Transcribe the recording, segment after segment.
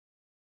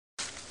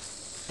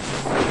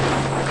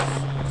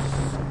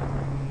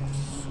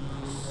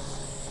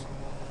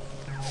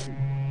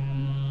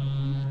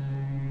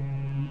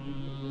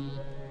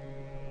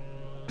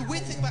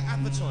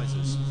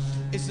advertisers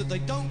is that they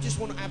don't just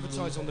want to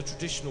advertise on the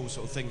traditional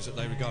sort of things that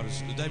they regard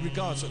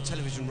sort of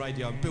television,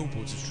 radio and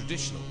billboards as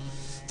traditional.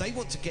 They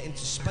want to get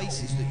into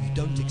spaces that you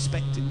don't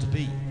expect it to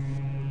be.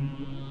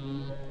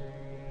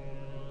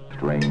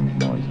 Strange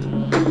noises,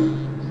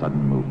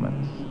 sudden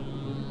movements,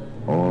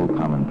 all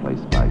commonplace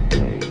by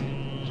day,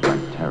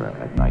 strike terror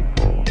at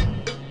nightfall.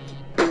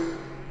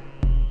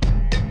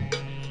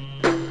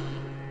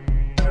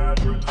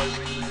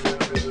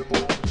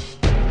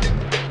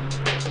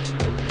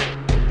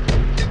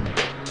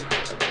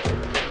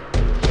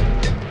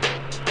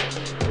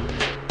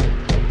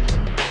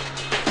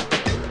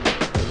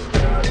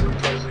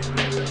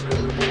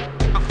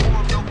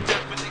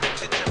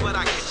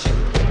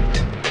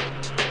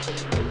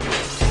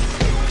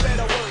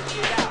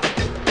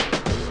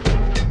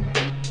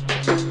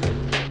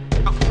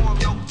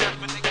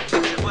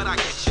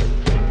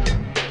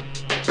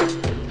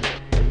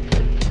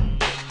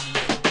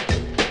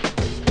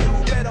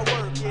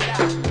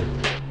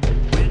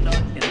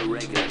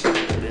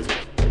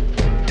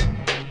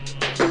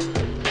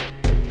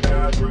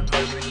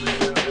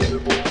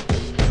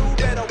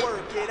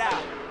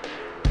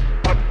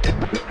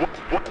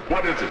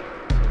 What is it?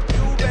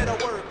 You better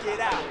work it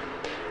out.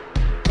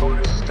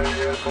 Gonna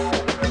stay at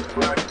home and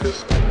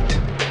practice.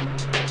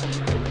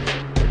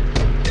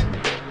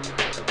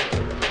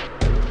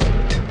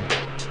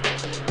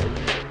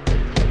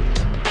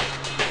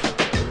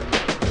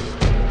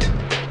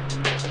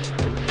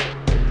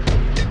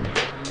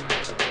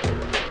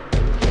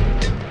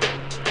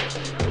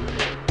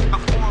 I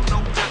form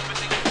no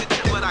definite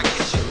picture, but I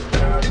get you.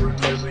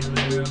 Advertising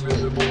the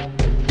invisible.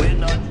 We're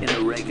not in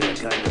a regular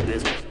kind of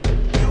business.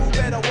 You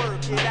better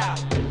work it out.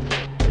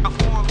 I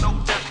form no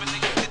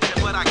definite picture,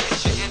 but I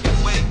get you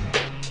anyway.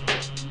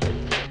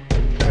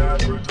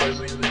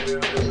 Advertising the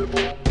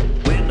invisible.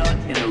 We're not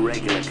in a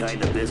regular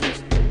kind of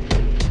business.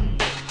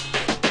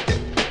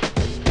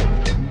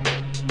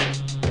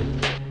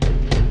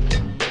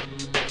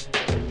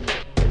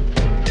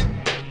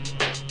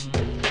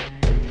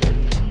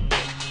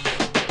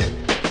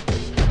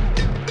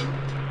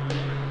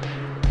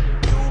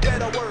 You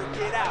better work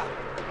it out.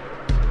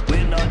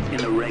 We're not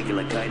in a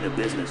regular kind of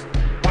business.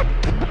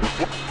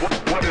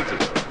 What is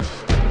it?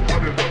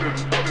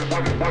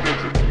 What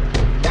is it?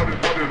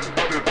 Advertising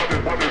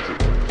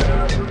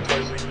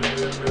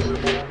the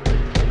invisible.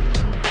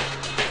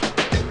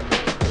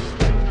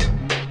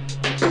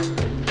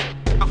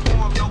 I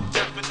form no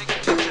definite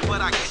picture,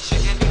 but I get you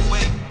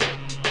anyway.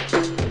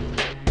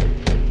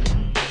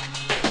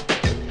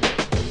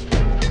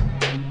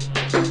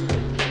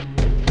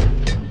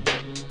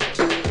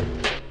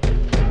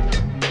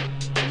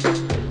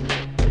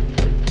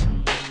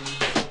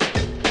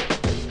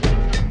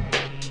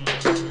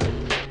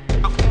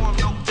 I form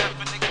no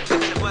definite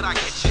picture, but I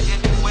get you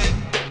anyway.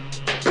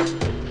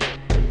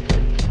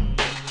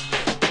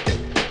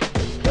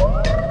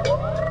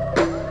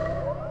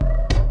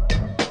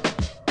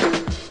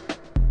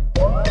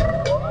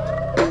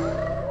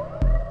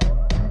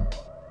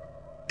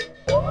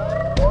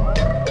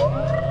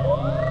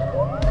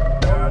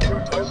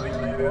 Advertising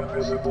the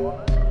invisible.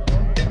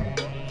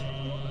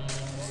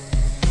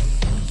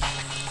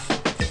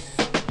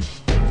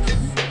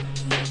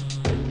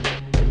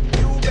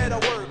 You better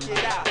work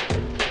it out.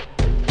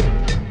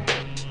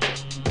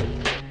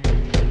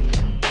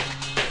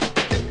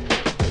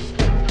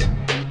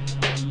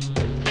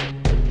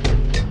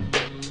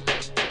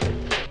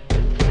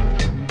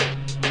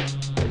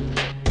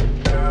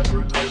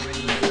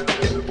 Advertising the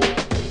invisible.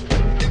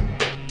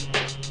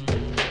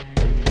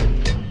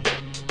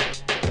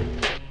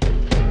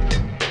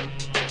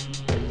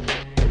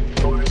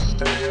 Gonna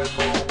stay at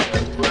home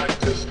and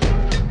practice.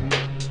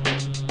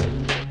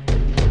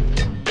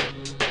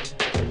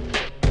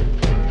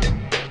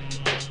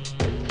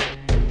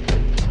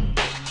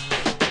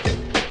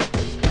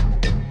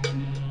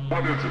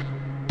 What is it?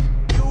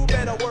 You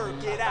better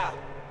work it out.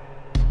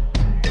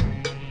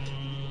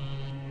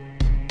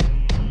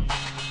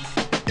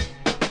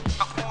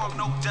 I form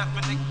no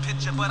definite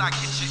picture, but I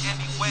get you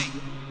anyway.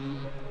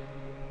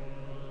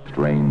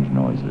 Strange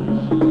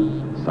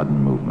noises,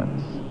 sudden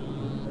movements,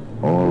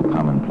 all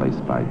commonplace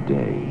by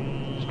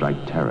day,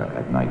 strike terror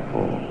at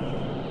nightfall.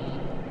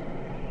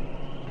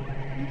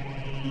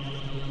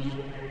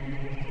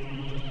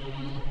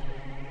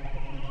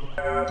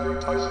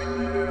 Advertising